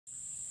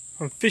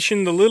I'm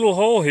fishing the little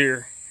hole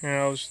here.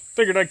 I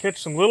figured I'd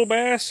catch some little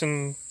bass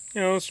and,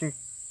 some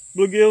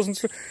bluegills and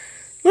stuff.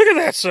 Look at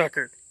that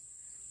sucker.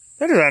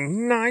 That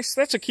is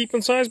that's a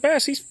keeping size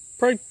bass. He's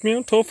probably,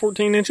 12,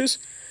 14 inches.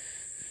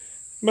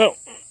 About,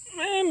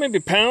 maybe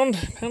a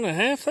pound and a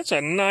half. That's a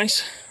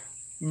nice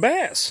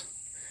bass.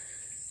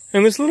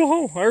 And this little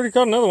hole, I already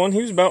caught another one.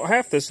 He was about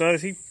half this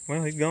size. He's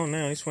gone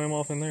now. He swam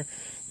off in there.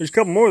 There's a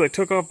couple more that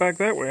took off back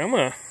that way. I'm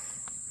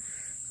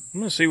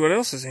gonna see what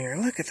else is in here.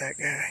 Look at that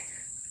guy.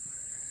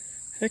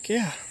 Heck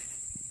yeah.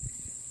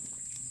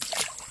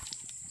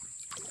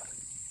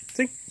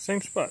 See?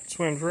 Same spot.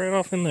 Swims right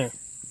off in there.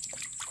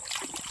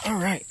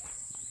 Alright.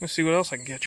 Let's see what else I can catch.